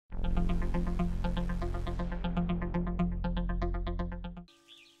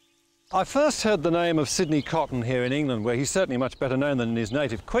I first heard the name of Sidney Cotton here in England, where he's certainly much better known than in his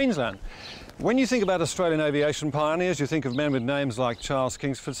native Queensland. When you think about Australian aviation pioneers, you think of men with names like Charles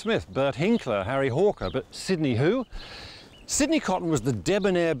Kingsford Smith, Bert Hinkler, Harry Hawker, but Sidney who? Sidney Cotton was the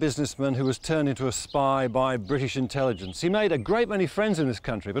debonair businessman who was turned into a spy by British intelligence. He made a great many friends in this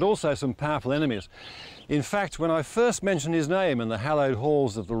country, but also some powerful enemies. In fact, when I first mentioned his name in the hallowed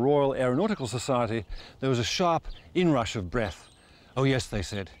halls of the Royal Aeronautical Society, there was a sharp inrush of breath. Oh yes, they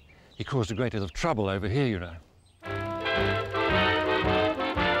said, he caused a great deal of trouble over here, you know.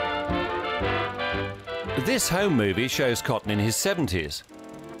 This home movie shows Cotton in his 70s.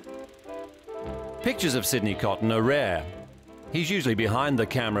 Pictures of Sidney Cotton are rare. He's usually behind the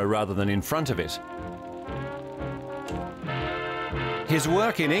camera rather than in front of it. His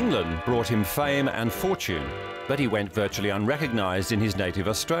work in England brought him fame and fortune, but he went virtually unrecognised in his native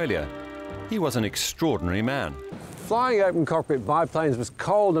Australia. He was an extraordinary man. Flying open cockpit biplanes was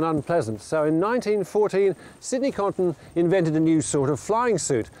cold and unpleasant, so in 1914 Sidney Cotton invented a new sort of flying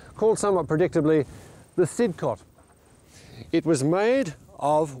suit called somewhat predictably the Sidcot. It was made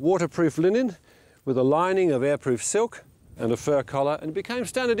of waterproof linen with a lining of airproof silk and a fur collar, and it became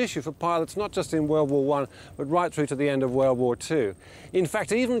standard issue for pilots not just in World War I but right through to the end of World War II. In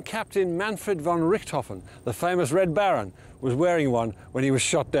fact, even Captain Manfred von Richthofen, the famous Red Baron, was wearing one when he was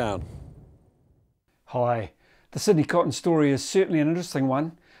shot down. Hi. The Sidney Cotton story is certainly an interesting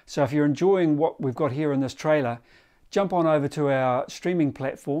one, so if you're enjoying what we've got here in this trailer, jump on over to our streaming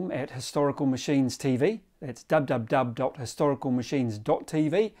platform at Historical Machines TV, that's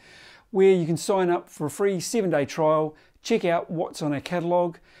www.historicalmachines.tv, where you can sign up for a free 7-day trial, check out what's on our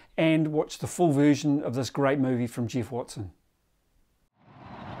catalogue and watch the full version of this great movie from Jeff Watson.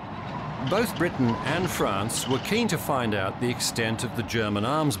 Both Britain and France were keen to find out the extent of the German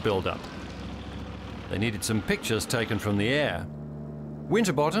arms build-up. They needed some pictures taken from the air.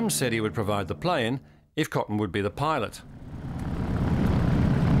 Winterbottom said he would provide the plane if Cotton would be the pilot.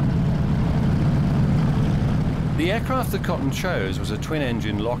 The aircraft that Cotton chose was a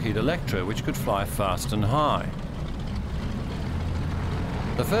twin-engine Lockheed Electra which could fly fast and high.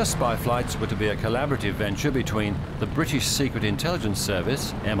 The first spy flights were to be a collaborative venture between the British Secret Intelligence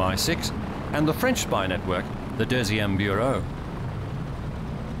Service, MI6, and the French spy network, the Deuxième Bureau.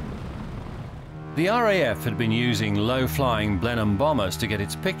 The RAF had been using low-flying Blenheim bombers to get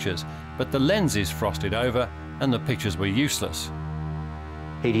its pictures, but the lenses frosted over and the pictures were useless.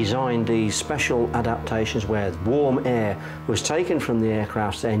 He designed these special adaptations where warm air was taken from the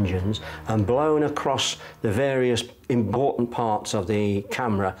aircraft's engines and blown across the various important parts of the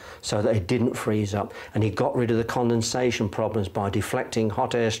camera so that it didn't freeze up, and he got rid of the condensation problems by deflecting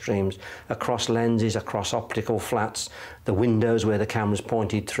hot air streams across lenses, across optical flats, the windows where the camera's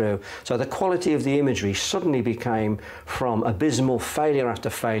pointed through. So the quality of the imagery suddenly became from abysmal failure after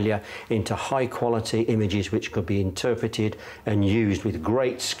failure into high quality images which could be interpreted and used with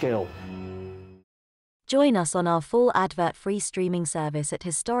great skill. Join us on our full advert-free streaming service at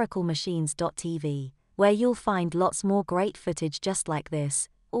historicalmachines.tv, where you'll find lots more great footage just like this,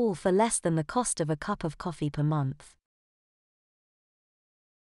 all for less than the cost of a cup of coffee per month.